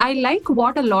I like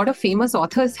what a lot of famous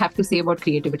authors have to say about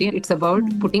creativity. It's about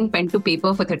putting pen to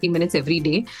paper for 30 minutes every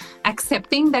day,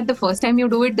 accepting that the first time you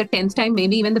do it, the 10th time,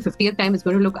 maybe even the 50th time is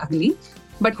going to look ugly.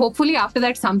 But hopefully, after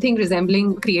that, something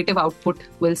resembling creative output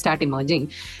will start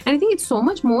emerging. And I think it's so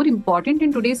much more important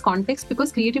in today's context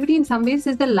because creativity, in some ways,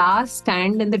 is the last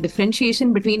stand and the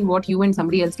differentiation between what you and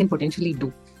somebody else can potentially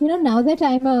do. Now that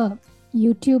I'm a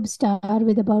YouTube star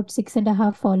with about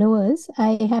 6.5 followers,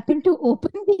 I happen to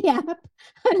open the app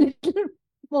a little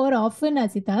more often,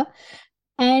 Asita.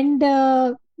 And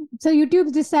so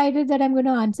YouTube's decided that I'm going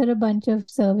to answer a bunch of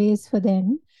surveys for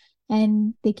them.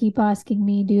 And they keep asking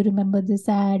me, do you remember this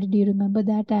ad? Do you remember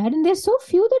that ad? And there's so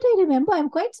few that I remember. I'm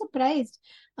quite surprised.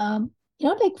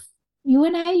 Like you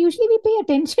and I, usually we pay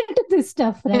attention to this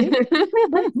stuff, right?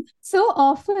 But so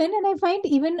often, and I find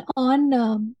even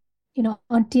on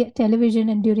on television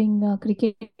and during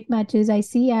cricket matches, I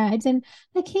see ads and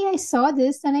like, hey, I saw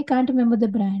this and I can't remember the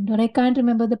brand or I can't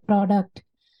remember the product.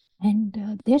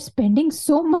 And they're spending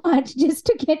so much just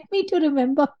to get me to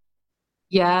remember.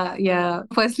 Yeah.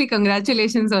 Firstly,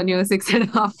 congratulations on your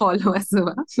 6.5 followers,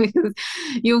 Suha, because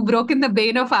you've broken the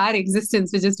bane of our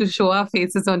existence, which is to show our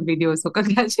faces on video. So,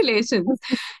 congratulations.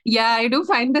 Yeah, I do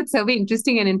find that survey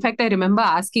interesting. And in fact, I remember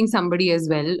asking somebody as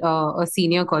well, a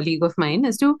senior colleague of mine,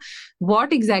 as to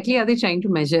what exactly are they trying to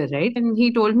measure, right? And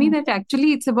he told me that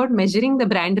actually it's about measuring the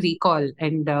brand recall.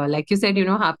 And like you said,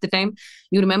 half the time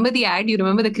you remember the ad, you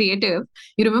remember the creative,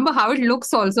 you remember how it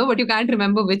looks also, but you can't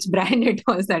remember which brand it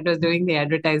was that was doing the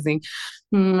advertising.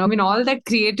 I mean, all that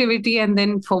creativity and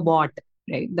then for what,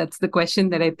 right? That's the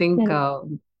question that I think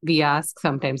we ask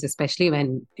sometimes, especially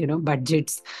when,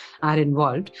 budgets are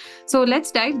involved. So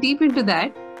let's dive deep into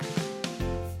that.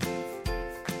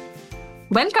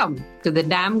 Welcome to the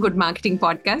Damn Good Marketing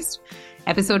Podcast.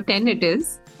 Episode 10 it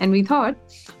is. And we thought,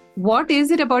 what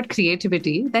is it about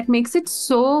creativity that makes it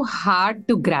so hard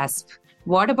to grasp?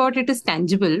 What about it is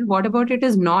tangible? What about it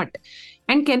is not?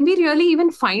 And can we really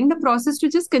even find a process to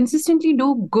just consistently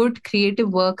do good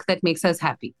creative work that makes us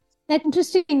happy? That's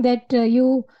interesting that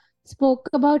you spoke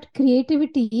about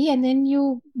creativity and then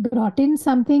you brought in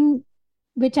something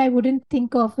which I wouldn't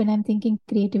think of when I'm thinking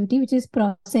creativity, which is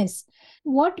process.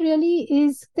 What really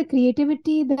is the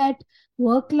creativity that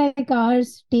work like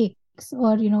ours takes?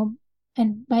 Or,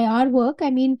 and by our work,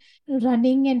 I mean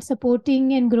running and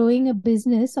supporting and growing a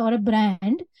business or a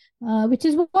brand, which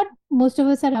is what most of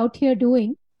us are out here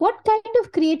doing. What kind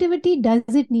of creativity does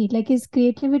it need? Like, is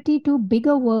creativity too big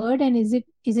a word, and is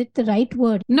it the right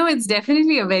word? No, it's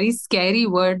definitely a very scary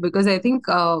word because I think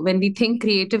when we think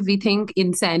creative, we think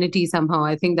insanity somehow.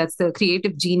 I think that's the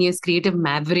creative genius, creative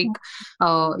maverick,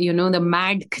 the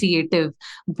mad creative.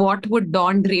 What would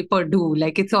Don Draper do?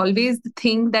 Like, it's always the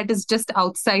thing that is just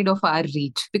outside of our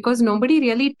reach because nobody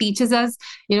really teaches us,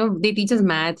 they teach us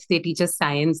math, they teach us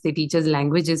science, they teach us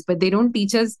languages, but they don't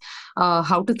teach us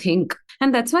how to think.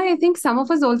 And that's why I think some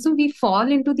of us also, we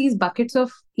fall into these buckets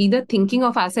of either thinking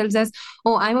of ourselves as,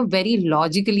 oh, I'm a very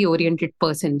logically oriented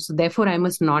person, so therefore I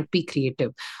must not be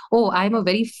creative. Oh, I'm a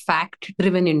very fact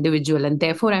driven individual, and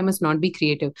therefore I must not be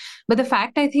creative. But the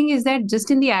fact, I think, is that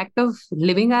just in the act of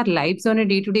living our lives on a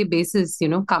day to day basis,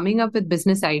 coming up with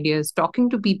business ideas, talking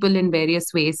to people in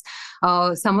various ways,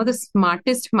 some of the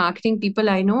smartest marketing people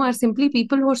I know are simply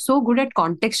people who are so good at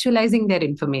contextualizing their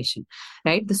information,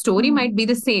 right? The story might be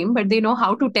the same, but they know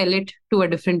how to tell it to a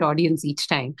different audience each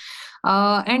time.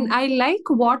 And I like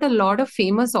what a lot of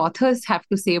famous authors have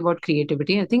to say about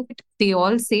creativity. I think they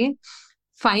all say,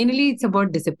 finally, it's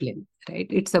about discipline, right?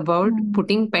 It's about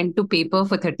putting pen to paper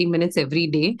for 30 minutes every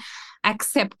day,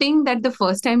 accepting that the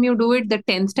first time you do it, the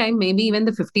 10th time, maybe even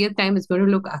the 50th time is going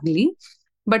to look ugly.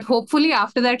 But hopefully,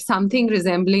 after that, something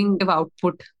resembling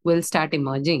output will start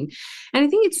emerging. And I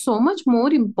think it's so much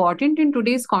more important in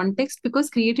today's context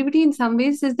because creativity, in some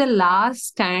ways, is the last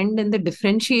stand and the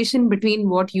differentiation between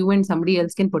what you and somebody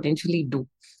else can potentially do.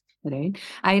 Right.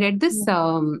 I read this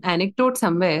anecdote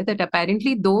somewhere that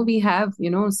apparently, though we have,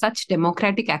 such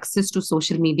democratic access to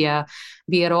social media,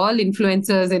 we are all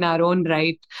influencers in our own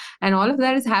right, and all of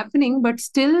that is happening, but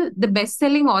still the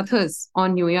best-selling authors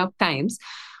on New York Times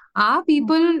are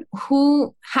people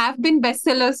who have been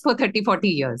bestsellers for 30, 40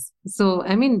 years. So,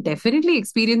 I mean, definitely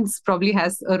experience probably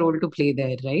has a role to play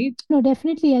there, right? No,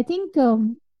 definitely. I think,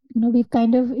 we've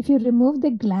kind of, if you remove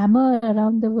the glamour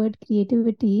around the word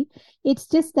creativity, it's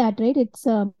just that, right? It's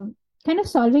kind of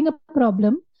solving a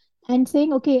problem and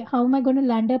saying, okay, how am I going to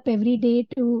land up every day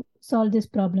to solve this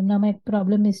problem? Now, my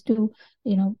problem is to,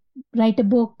 write a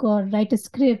book or write a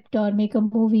script or make a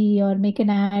movie or make an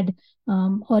ad,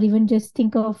 or even just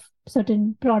think of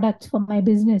certain products for my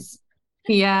business.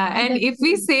 Yeah, and That's if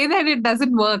we say that it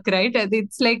doesn't work, right?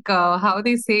 It's like how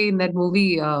they say in that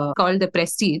movie called The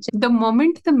Prestige. The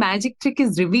moment the magic trick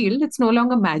is revealed, it's no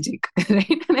longer magic,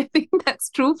 right? And I think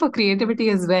that's true for creativity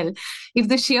as well. If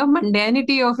the sheer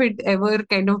mundanity of it ever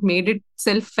kind of made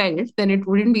itself felt, then it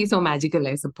wouldn't be so magical,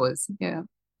 I suppose. Yeah.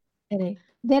 correct.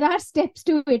 There are steps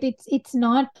to it. It's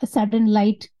not a sudden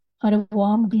light or a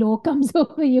warm glow comes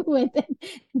over you, and then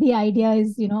the idea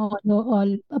is,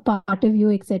 all a part of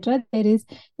you, etc. There is,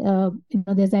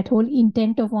 there's that whole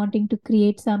intent of wanting to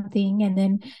create something, and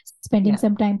then spending Yeah.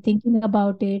 some time thinking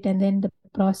about it, and then the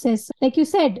process, like you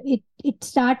said, it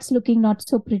starts looking not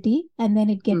so pretty, and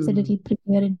then it gets a Mm. little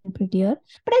prettier and prettier.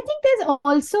 But I think there's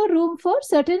also room for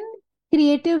certain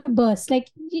creative bursts, and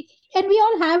we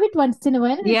all have it once in a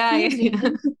while, and it Yeah, feels yeah.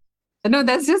 really, No,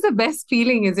 that's just the best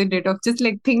feeling, isn't it? Of just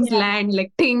like things yeah, land,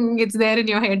 like ting, it's there in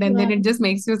your head, and then yeah. it just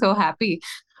makes you so happy.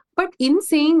 But in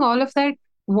saying all of that,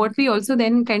 what we also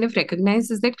then kind of recognize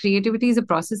is that creativity is a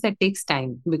process that takes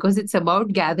time because it's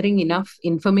about gathering enough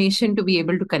information to be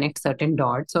able to connect certain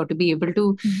dots or to be able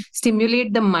to Mm.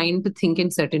 stimulate the mind to think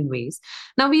in certain ways.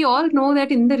 Now, we all know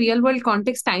that in the real world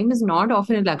context, time is not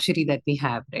often a luxury that we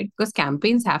have, right? Because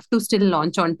campaigns have to still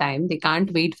launch on time. They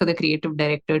can't wait for the creative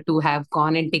director to have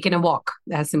gone and taken a walk,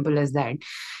 as simple as that.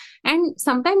 And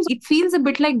sometimes it feels a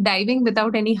bit like diving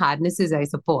without any harnesses, I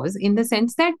suppose, in the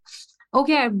sense that,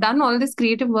 okay, I've done all this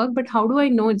creative work, but how do I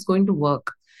know it's going to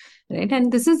work? Right. And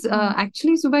this is Mm.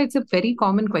 actually, Subha, it's a very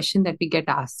common question that we get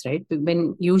asked, right?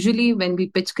 When we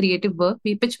pitch creative work,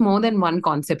 we pitch more than one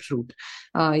concept route.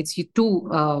 It's two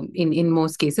in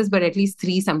most cases, but at least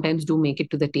three sometimes do make it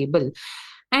to the table.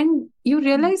 And you Mm.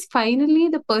 realize finally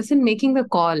the person making the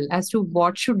call as to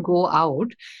what should go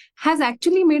out has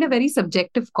actually made a very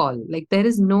subjective call. Like there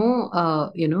is no,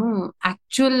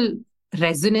 actual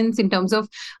resonance in terms of,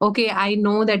 okay, I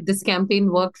know that this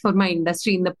campaign worked for my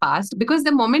industry in the past, because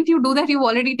the moment you do that, you've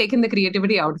already taken the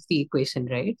creativity out of the equation,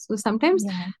 right? So sometimes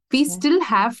Yeah, we yeah. still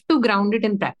have to ground it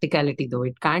in practicality, though.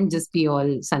 It can't just be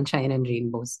all sunshine and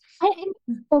rainbows. I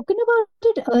spoken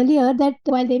about it earlier that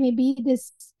while there may be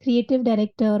this creative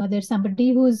director or there's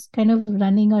somebody who's kind of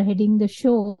running or heading the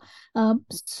show,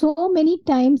 so many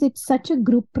times it's such a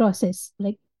group process.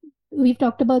 Like we've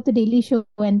talked about the Daily Show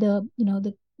and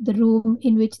the room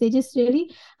in which they just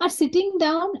really are sitting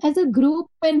down as a group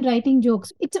and writing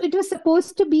jokes. It was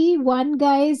supposed to be one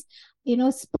guy's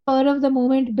spur of the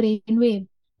moment brainwave,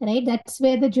 right? That's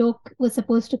where the joke was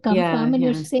supposed to come Yeah, from, and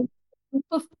you're yeah. saying group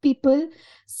of people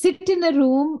sit in a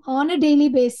room on a daily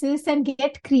basis and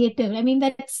get creative. I mean,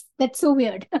 that's so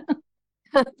weird.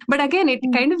 But again, it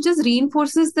Mm. kind of just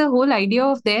reinforces the whole idea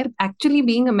of there actually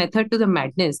being a method to the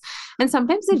madness. And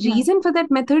sometimes the Yeah. reason for that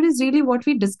method is really what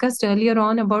we discussed earlier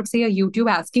on about, say, a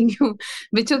YouTube asking you,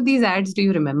 which of these ads do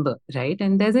you remember, right?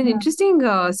 And there's an Yeah. interesting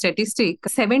statistic: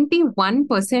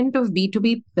 71% of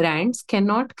B2B brands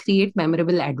cannot create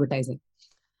memorable advertising.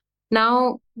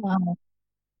 Now, Wow.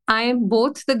 I am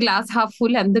both the glass half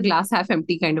full and the glass half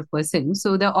empty kind of person.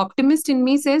 So the optimist in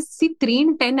me says, see, 3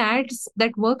 in 10 ads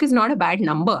that work is not a bad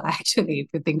number, actually, if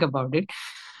you think about it.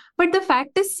 But the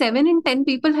fact is, 7 in 10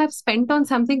 people have spent on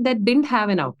something that didn't have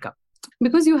an outcome.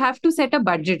 Because you have to set a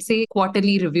budget, say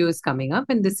quarterly review is coming up,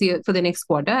 and this year for the next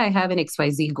quarter, I have an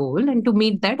XYZ goal. And to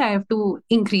meet that, I have to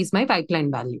increase my pipeline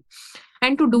value.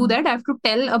 And to do Mm. that, I have to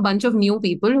tell a bunch of new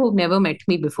people who've never met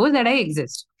me before that I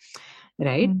exist,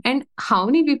 right? Mm. And how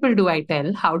many people do I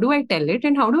tell? How do I tell it?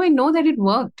 And how do I know that it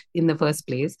worked in the first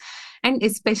place? And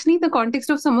especially in the context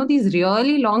of some of these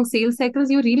really long sales cycles,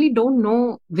 you really don't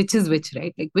know which is which,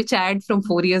 right? Like which ad from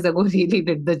 4 years ago really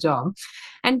did the job.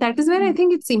 And that is where I Mm.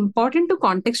 think it's important to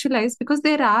contextualize, because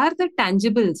there are the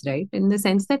tangibles, right? In the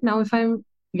sense that now, if I'm,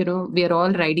 we are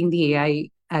all riding the AI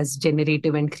as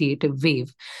generative and creative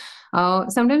wave.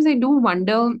 Sometimes I do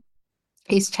wonder,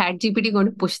 is chat gpt going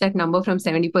to push that number from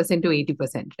 70% to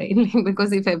 80%, right?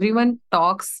 Because if everyone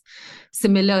talks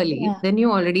similarly, Yeah. then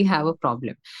you already have a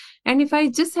problem. And if I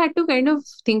just had to kind of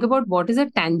think about what is a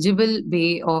tangible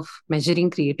way of measuring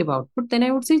creative output, then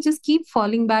I would say just keep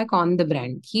falling back on the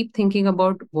brand, keep thinking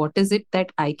about what is it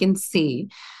that I can say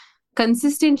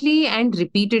consistently and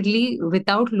repeatedly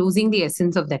without losing the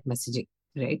essence of that messaging,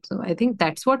 right? So I think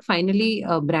that's what finally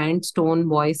a brand's tone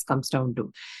voice comes down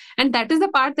to, and that is the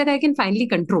part that I can finally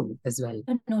control as well.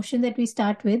 A notion that we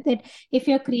start with, that if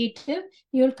you're creative,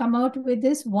 you'll come out with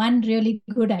this one really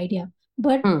good idea.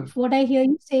 But Hmm. what I hear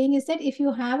you saying is that if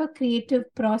you have a creative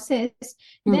process,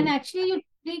 then Hmm. actually you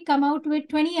really come out with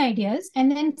 20 ideas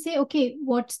and then say, okay,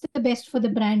 what's the best for the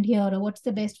brand here, or what's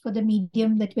the best for the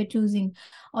medium that we're choosing,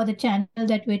 or the channel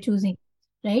that we're choosing,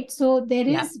 right? So there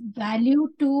Yeah. is value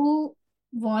to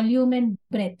volume and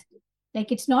breadth.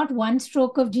 Like it's not one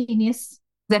stroke of genius.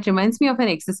 That reminds me of an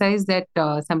exercise that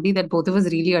somebody that both of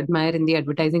us really admire in the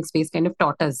advertising space kind of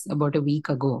taught us about a week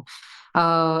ago.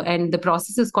 And the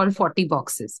process is called 40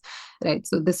 boxes, right?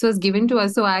 So this was given to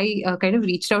us. So I kind of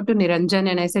reached out to Niranjan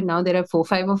and I said, now there are 4,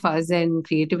 5 of us, and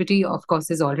creativity, of course,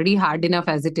 is already hard enough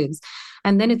as it is.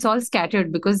 And then it's all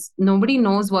scattered because nobody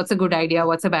knows what's a good idea,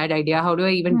 what's a bad idea. How do I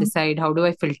even decide? How do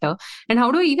I filter? And how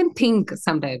do I even think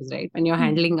sometimes, right? When you're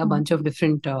handling a bunch of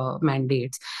different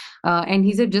mandates. And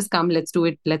he said, just come, let's do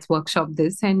it. Let's workshop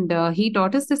this. And he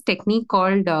taught us this technique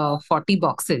called 40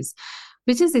 boxes,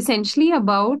 which is essentially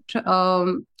about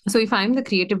so if I'm the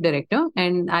creative director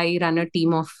and I run a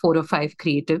team of 4 or 5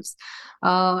 creatives,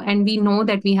 and we know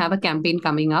that we have a campaign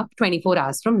coming up 24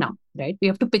 hours from now, right? We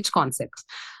have to pitch concepts.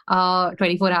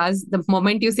 24 hours, the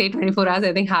moment you say 24 hours,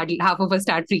 I think hardly half of us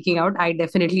start freaking out. I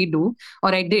definitely do,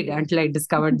 or I did until I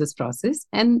discovered this process.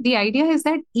 And the idea is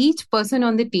that each person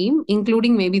on the team,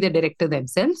 including maybe the director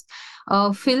themselves,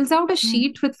 fills out a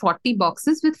sheet with 40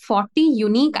 boxes with 40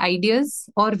 unique ideas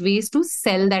or ways to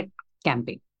sell that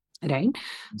campaign, right?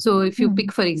 So if you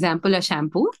pick, for example, a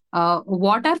shampoo,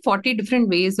 what are 40 different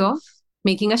ways of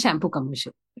making a shampoo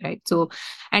commercial, right? So,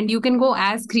 and you can go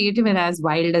as creative and as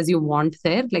wild as you want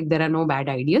there. Like there are no bad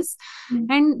ideas.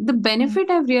 And the benefit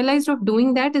I've realized of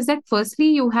doing that is that firstly,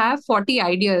 you have 40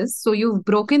 ideas. So you've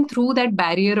broken through that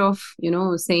barrier of,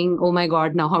 saying, oh my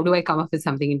God, now how do I come up with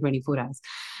something in 24 hours?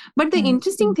 But the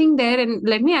interesting thing there, and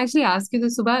let me actually ask you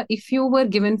this, Subha, if you were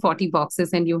given 40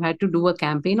 boxes and you had to do a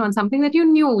campaign on something that you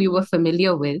knew you were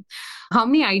familiar with, how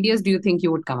many ideas do you think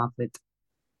you would come up with?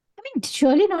 I mean,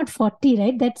 surely not 40,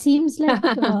 right? That seems like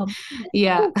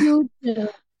Yeah. a huge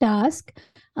task.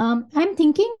 I'm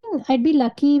thinking I'd be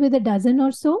lucky with a dozen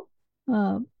or so.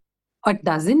 A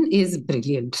dozen is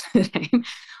brilliant, right?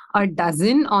 A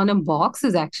dozen on a box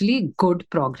is actually good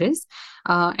progress.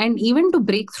 And even to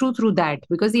break through that,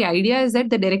 because the idea is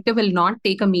that the director will not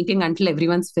take a meeting until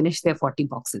everyone's finished their 40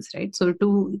 boxes, right? So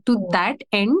to that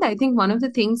end, I think one of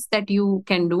the things that you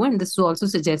can do, and this was also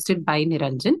suggested by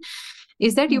Niranjan,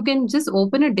 is that you can just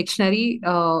open a dictionary,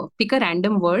 pick a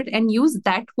random word, and use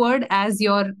that word as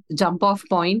your jump off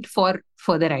point for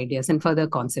further ideas and further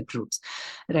concept roots,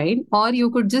 right? Or you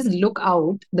could just look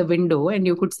out the window and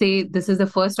you could say, this is the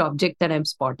first object that I'm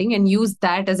spotting, and use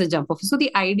that as a jump off. So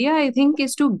the idea, I think,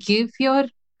 is to give your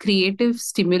creative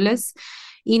stimulus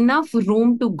enough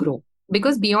room to grow.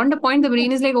 Because beyond a point, the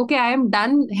brain is like, okay, I am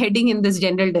done heading in this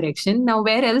general direction. Now,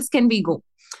 where else can we go?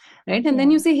 Right. And then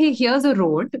you say, hey, here's a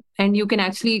road, and you can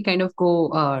actually kind of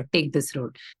go take this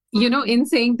road. In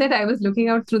saying that, I was looking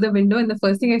out through the window, and the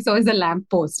first thing I saw is a lamp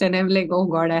post, and I'm like, oh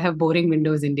God, I have boring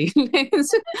windows indeed. But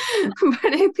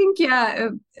I think,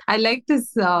 yeah, I like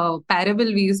this parable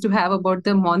we used to have about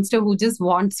the monster who just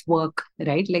wants work,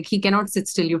 right? Like he cannot sit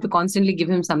still. You have to constantly give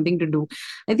him something to do.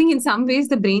 I think in some ways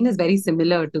the brain is very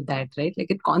similar to that, right?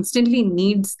 Like it constantly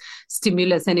needs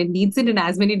stimulus, and it needs it in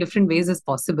as many different ways as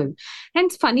possible.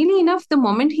 And funnily enough, the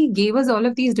moment he gave us all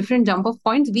of these different jump off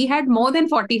points, we had more than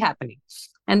 40 happening.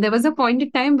 And there was a point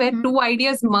in time where 2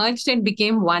 ideas merged and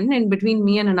became one. And between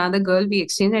me and another girl, we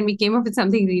exchanged and we came up with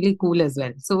something really cool as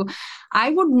well. So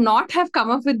I would not have come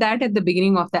up with that at the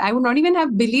beginning of that. I would not even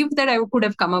have believed that I could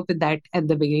have come up with that at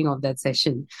the beginning of that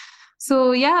session.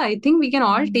 So yeah, I think we can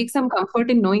all take some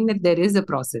comfort in knowing that there is a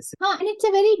process. And it's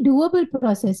a very doable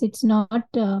process. It's not,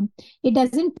 it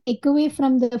doesn't take away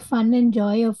from the fun and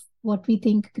joy of what we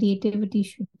think creativity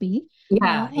should be.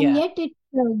 And yet it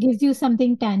gives you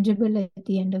something tangible at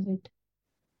the end of it.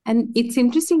 And it's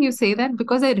interesting you say that,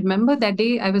 because I remember that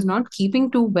day I was not keeping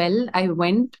too well. I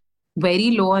went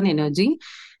very low on energy,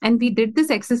 and we did this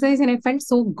exercise and I felt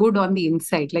so good on the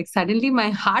inside. Like suddenly my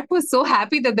heart was so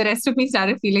happy that the rest of me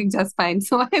started feeling just fine.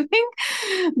 So I think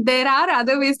there are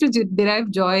other ways to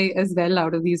derive joy as well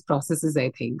out of these processes,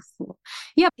 I think. So,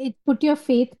 yeah. It put your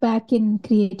faith back in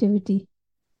creativity.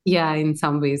 Yeah, in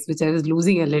some ways, which I was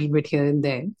losing a little bit here and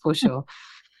there, for sure.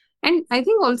 And I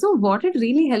think also what it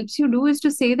really helps you do is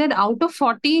to say that out of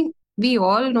 40, we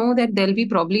all know that there'll be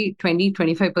probably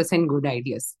 20-25% good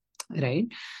ideas, right?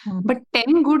 But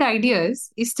 10 good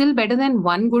ideas is still better than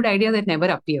one good idea that never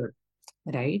appeared,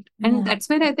 right? And that's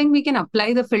where I think we can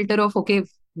apply the filter of, okay,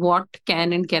 what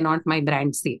can and cannot my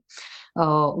brand say?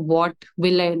 What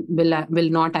will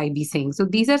not I be saying? So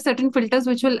these are certain filters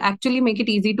which will actually make it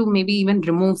easy to maybe even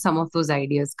remove some of those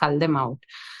ideas, cull them out.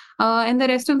 And the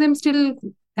rest of them still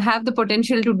have the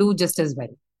potential to do just as well.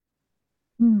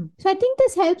 So I think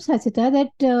this helps, Hasita,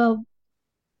 that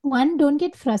one, don't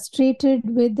get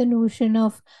frustrated with the notion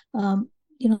of,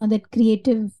 that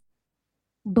creative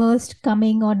burst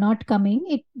coming or not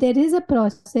coming. There is a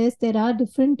process. There are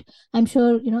different, I'm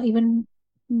sure, even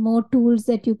more tools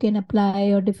that you can apply,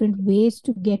 or different ways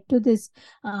to get to this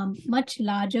much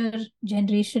larger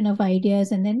generation of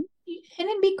ideas. And then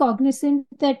be cognizant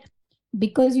that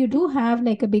because you do have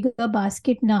like a bigger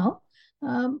basket now,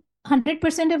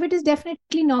 100% of it is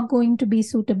definitely not going to be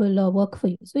suitable or work for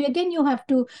you. So again, you have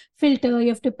to filter, you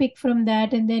have to pick from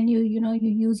that, and then you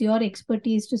use your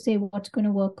expertise to say what's going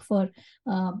to work for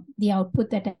the output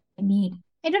that I need.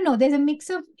 I don't know. There's a mix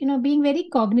of being very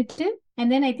cognitive,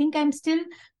 and then I think I'm still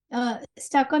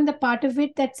stuck on the part of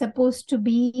it that's supposed to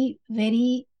be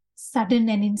very sudden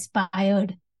and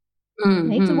inspired,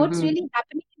 right? So what's Mm-hmm. really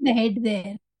happening in the head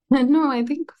there? No, I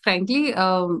think frankly,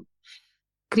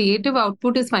 creative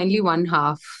output is finally one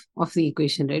half of the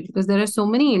equation, right? Because there are so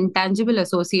many intangible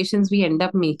associations we end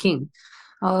up making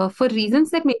for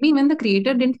reasons that maybe even the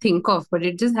creator didn't think of, but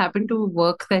it just happened to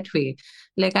work that way.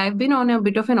 Like I've been on a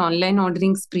bit of an online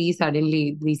ordering spree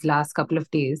suddenly these last couple of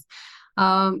days.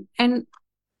 And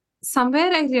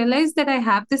somewhere I realized that I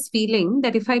have this feeling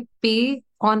that if I pay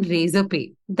on Razor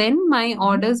Pay, then my Mhm.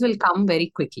 orders will come very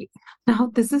quickly.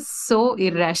 Now, this is so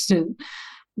irrational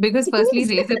because It firstly,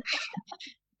 is.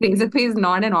 Razorpay is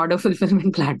not an order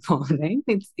fulfillment platform, right?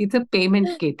 It's a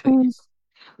payment gateway. Mm,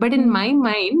 But in mm, my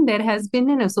mind, there has been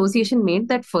an association made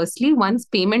that firstly, once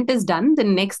payment is done, the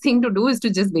next thing to do is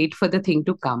to just wait for the thing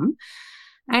to come.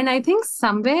 And I think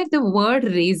somewhere the word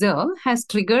razor has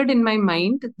triggered in my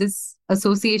mind this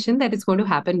association that it's going to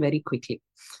happen very quickly.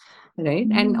 Right.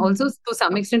 And mm. also, to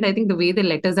some extent, I think the way the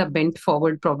letters are bent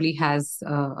forward probably has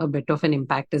a bit of an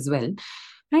impact as well.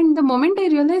 And the moment I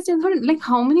realized, I thought, like,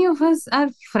 how many of us are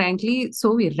frankly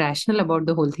so irrational about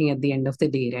the whole thing at the end of the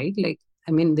day, right? Like,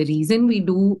 I mean, the reason we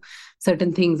do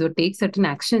certain things or take certain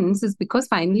actions is because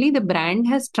finally the brand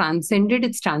has transcended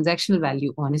its transactional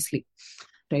value, honestly,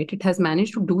 right? It has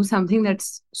managed to do something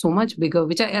that's so much bigger,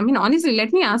 which I mean, honestly,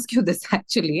 let me ask you this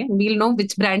actually, and we'll know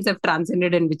which brands have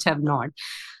transcended and which have not.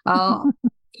 Uh,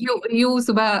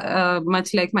 Subha,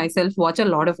 much like myself, watch a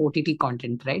lot of OTT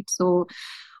content, right? So,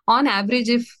 on average,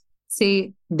 if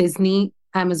say Disney,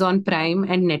 Amazon Prime,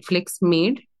 and Netflix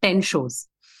made 10 shows,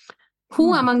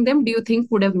 who Hmm. among them do you think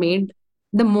would have made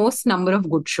the most number of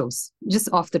good shows, just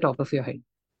off the top of your head?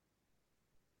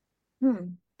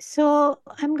 Hmm. So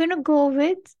I'm gonna go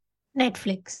with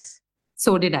Netflix.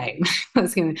 So did I.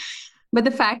 But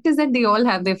the fact is that they all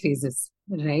have their phases,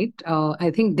 right?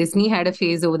 I think Disney had a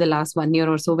phase over the last 1 year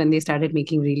or so when they started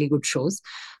making really good shows.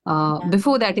 Yeah.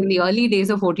 Before that, in the early days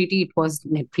of OTT, it was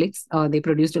Netflix. They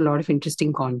produced a lot of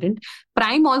interesting content.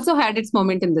 Prime also had its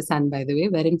moment in the sun, by the way,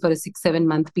 wherein for a 6, 7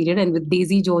 month period, and with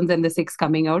Daisy Jones and the Six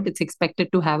coming out, it's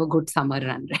expected to have a good summer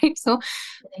run, right? So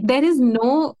Correct. there is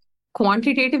no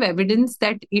quantitative evidence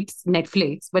that it's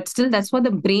Netflix, but still that's what the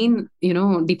brain,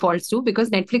 defaults to because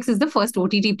Netflix is the first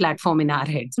OTT platform in our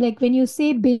heads. Like when you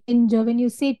say binge or when you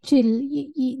say chill,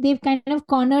 they've kind of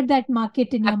cornered that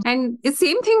market in your. And the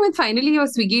same thing with finally your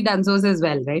Swiggy Dunzos as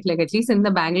well, right? Like at least in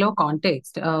the Bangalore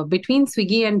context, between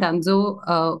Swiggy and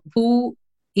Dunzo, who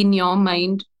in your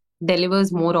mind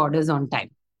delivers more orders on time?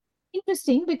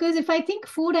 Interesting, because if I think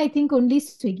food, I think only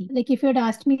Swiggy. Like if you had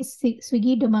asked me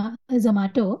Swiggy,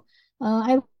 Zomato,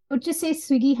 I would just say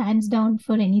Swiggy hands down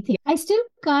for anything. I still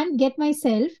can't get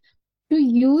myself to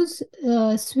use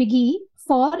Swiggy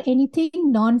for anything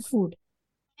non-food.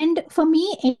 And for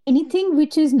me, anything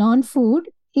which is non-food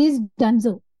is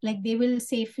Dunzo. Like they will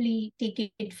safely take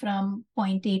it from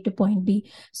point A to point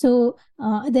B. So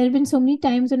there have been so many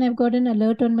times when I've got an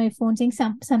alert on my phone saying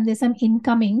there's some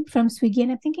incoming from Swiggy,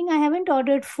 and I'm thinking I haven't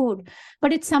ordered food,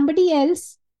 but it's somebody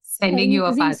else Sending you a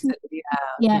using parcel. Swiggy. Yeah,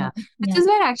 Yeah, yeah. Which yeah. is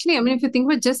where actually, I mean, if you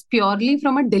think about just purely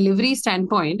from a delivery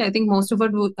standpoint, I think most of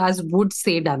us would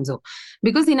say Danzo.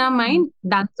 Because in our Mm. mind,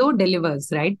 Danzo delivers,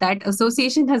 right? That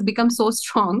association has become so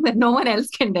strong that no one else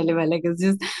can deliver. Like it's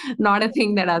just not a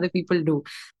thing that other people do.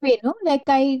 Like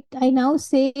I now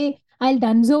say I'll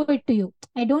Dunzo it to you.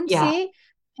 I don't Yeah, say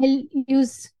I'll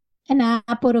use an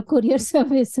app or a courier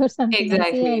service or something. I say I'll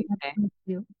exactly. Dunzo it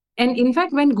to you. And in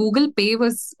fact, when Google Pay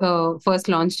was first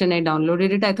launched and I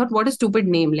downloaded it, I thought, what a stupid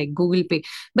name, like Google Pay.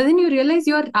 But then you realize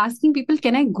you're asking people,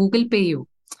 can I Google Pay you?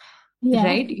 Yeah,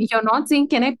 Right? You're not saying,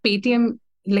 can I Paytm?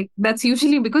 Like that's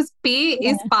usually because pay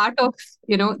is yeah. part of,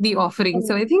 the offering. So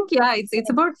Correct, I think, yeah, it's correct.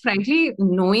 about frankly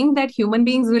knowing that human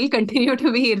beings will continue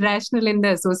to be irrational in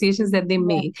the associations that they Yeah,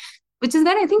 make, which is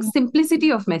that I think yeah.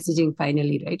 simplicity of messaging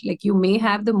finally, right? Like you may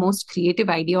have the most creative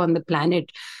idea on the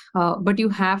planet, But you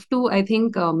have to, I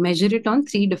think, measure it on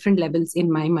three different levels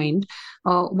in my mind.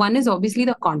 One is obviously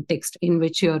the context in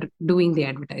which you're doing the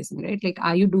advertising, right? Like,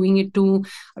 are you doing it to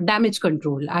damage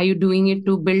control? Are you doing it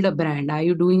to build a brand? Are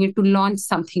you doing it to launch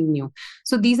something new?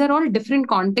 So these are all different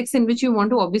contexts in which you want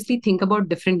to obviously think about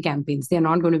different campaigns. They're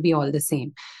not going to be all the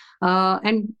same.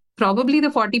 And probably the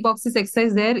 40 boxes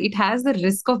exercise there, it has the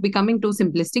risk of becoming too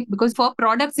simplistic, because for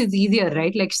products it's easier,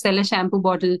 right? Like sell a shampoo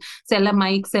bottle, sell a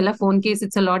mic, sell a phone case,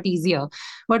 it's a lot easier.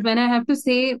 But when I have to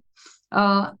say,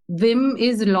 Vim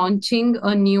is launching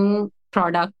a new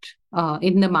product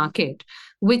in the market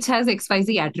which has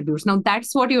XYZ attributes. Now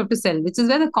that's what you have to sell, which is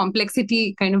where the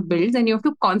complexity kind of builds, and you have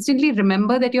to constantly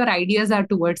remember that your ideas are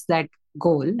towards that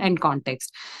goal and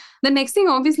context. The next thing,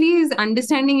 obviously, is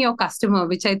understanding your customer,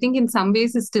 which I think in some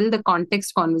ways is still the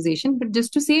context conversation. But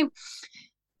just to say,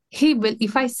 hey, well,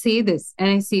 if I say this and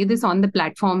I say this on the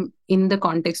platform in the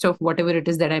context of whatever it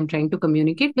is that I'm trying to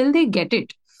communicate, will they get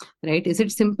it? Right? Is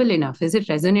it simple enough? Is it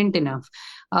resonant enough?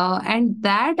 And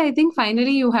that, I think,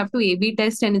 finally, you have to A B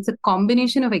test, and it's a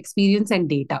combination of experience and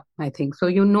data, I think.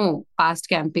 So, past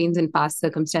campaigns and past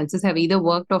circumstances have either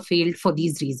worked or failed for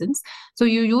these reasons. So,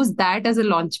 you use that as a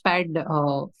launch pad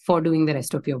for doing the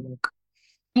rest of your work.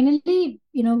 Finally,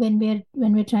 when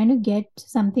we're trying to get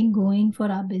something going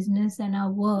for our business and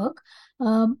our work,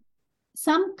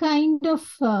 some kind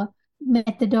of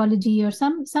methodology, or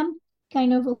some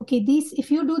kind of, okay, these,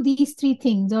 if you do these three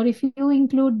things, or if you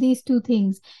include these two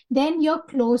things, then you're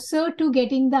closer to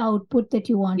getting the output that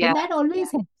you want. And that always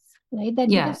helps, right? That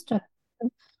bit of structure,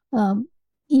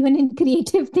 even in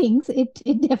creative things, it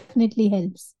definitely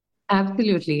helps.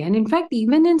 Absolutely. And in fact,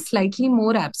 even in slightly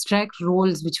more abstract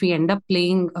roles, which we end up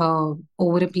playing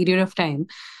over a period of time,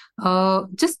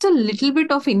 just a little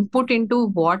bit of input into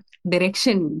what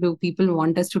direction do people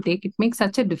want us to take, it makes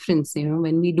such a difference.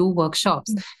 When we do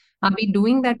workshops, are we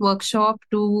doing that workshop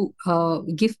to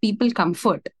give people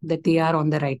comfort that they are on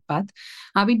the right path?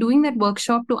 Are we doing that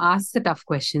workshop to ask the tough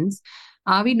questions?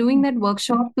 Are we doing that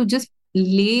workshop to just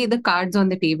lay the cards on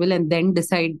the table and then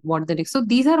decide what the next? So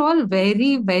these are all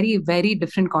very, very, very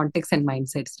different contexts and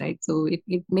mindsets, right? So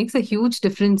it makes a huge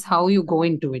difference how you go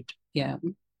into it. Yeah.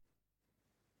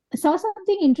 I saw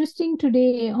something interesting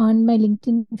today on my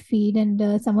LinkedIn feed,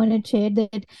 and someone had shared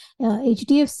that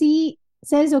HDFC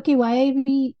says, okay, why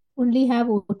we only have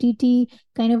OTT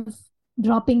kind of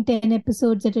dropping 10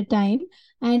 episodes at a time.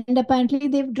 And apparently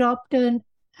they've dropped an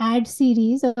ad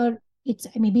series, or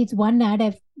maybe it's one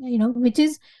ad, which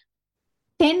is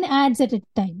 10 ads at a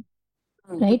time.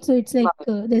 Right. So it's like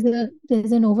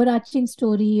there's an overarching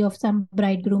story of some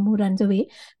bridegroom who runs away.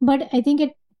 But I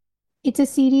think it's a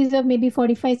series of maybe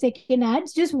 45-second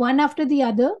ads, just one after the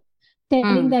other,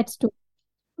 telling that story,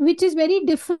 which is very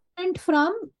different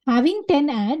from having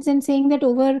 10 ads and saying that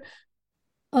over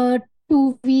a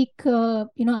 2-week,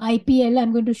 IPL,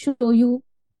 I'm going to show you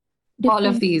all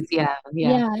of these. Yeah.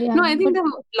 No, I think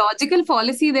the logical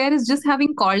policy there is just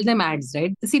having called them ads,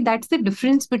 right? See, that's the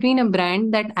difference between a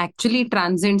brand that actually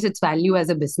transcends its value as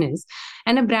a business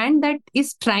and a brand that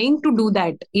is trying to do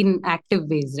that in active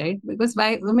ways, right? Because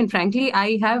frankly,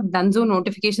 I have Dunzo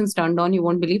notifications turned on, you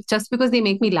won't believe, just because they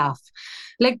make me laugh.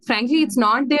 Like, frankly, it's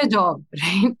not their job,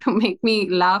 right? To make me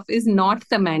laugh is not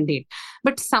the mandate.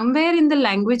 But somewhere in the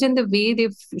language and the way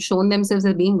they've shown themselves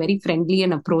as being very friendly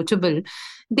and approachable,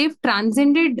 they've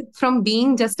transcended from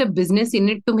being just a business in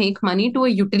it to make money to a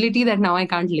utility that now I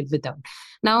can't live without.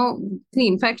 Now, see,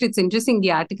 in fact, it's interesting.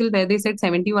 The article where they said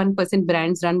 71%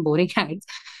 brands run boring ads.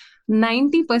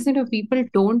 90% of people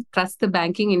don't trust the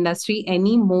banking industry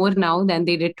any more now than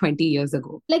they did 20 years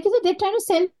ago. Like you said, they're trying to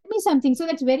sell me something. So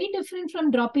that's very different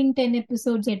from dropping 10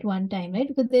 episodes at one time, right?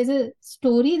 Because there's a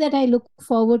story that I look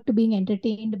forward to being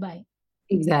entertained by.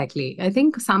 Exactly. I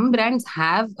think some brands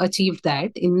have achieved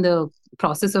that in the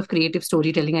process of creative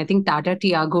storytelling. I think Tata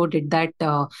Tiago did that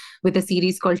with a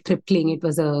series called Tripling. It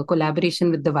was a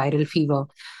collaboration with the Viral Fever.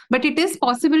 But it is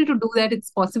possible to do that.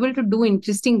 It's possible to do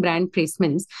interesting brand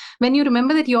placements when you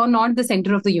remember that you're not the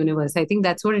center of the universe. I think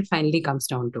that's what it finally comes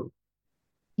down to.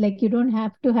 Like, you don't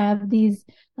have to have these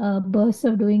bursts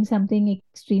of doing something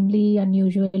extremely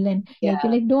unusual, and you're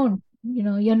like, don't,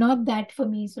 you're not that for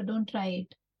me, so don't try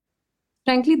it.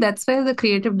 Frankly, that's where the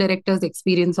creative director's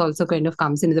experience also kind of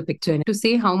comes into the picture. And to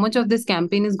say how much of this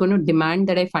campaign is going to demand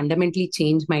that I fundamentally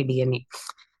change my DNA.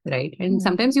 right? And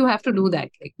sometimes you have to do that.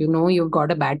 Like, you've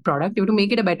got a bad product, you have to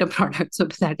make it a better product. So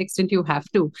to that extent, you have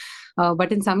to.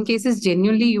 But in some cases,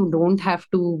 genuinely, you don't have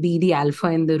to be the alpha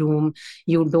in the room.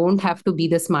 You don't have to be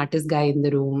the smartest guy in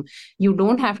the room. You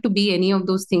don't have to be any of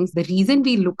those things. The reason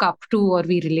we look up to or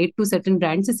we relate to certain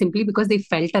brands is simply because they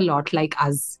felt a lot like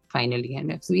us finally.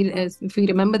 And if we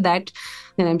remember that,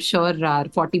 then I'm sure our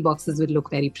 40 boxes will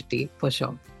look very pretty for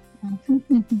sure.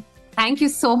 Thank you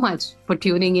so much for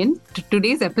tuning in to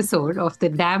today's episode of the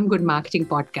Damn Good Marketing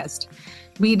Podcast.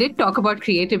 We did talk about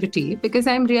creativity because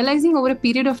I'm realizing over a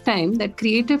period of time that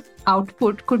creative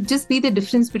output could just be the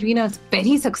difference between a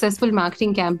very successful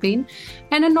marketing campaign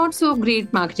and a not so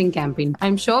great marketing campaign.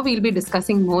 I'm sure we'll be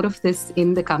discussing more of this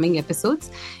in the coming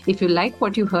episodes. If you like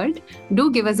what you heard,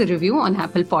 do give us a review on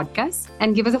Apple Podcasts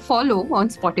and give us a follow on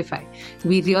Spotify.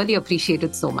 We really appreciate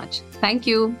it so much. Thank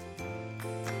you.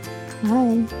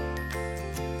 Bye.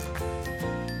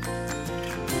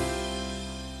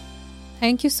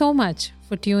 Thank you so much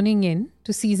for tuning in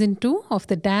to season 2 of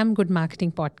the Damn Good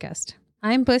Marketing Podcast.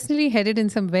 I am personally headed in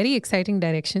some very exciting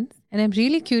directions, and I'm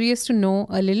really curious to know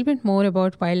a little bit more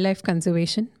about wildlife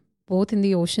conservation, both in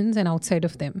the oceans and outside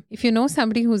of them. If you know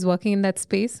somebody who's working in that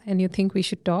space and you think we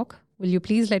should talk, will you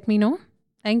please let me know?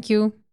 Thank you.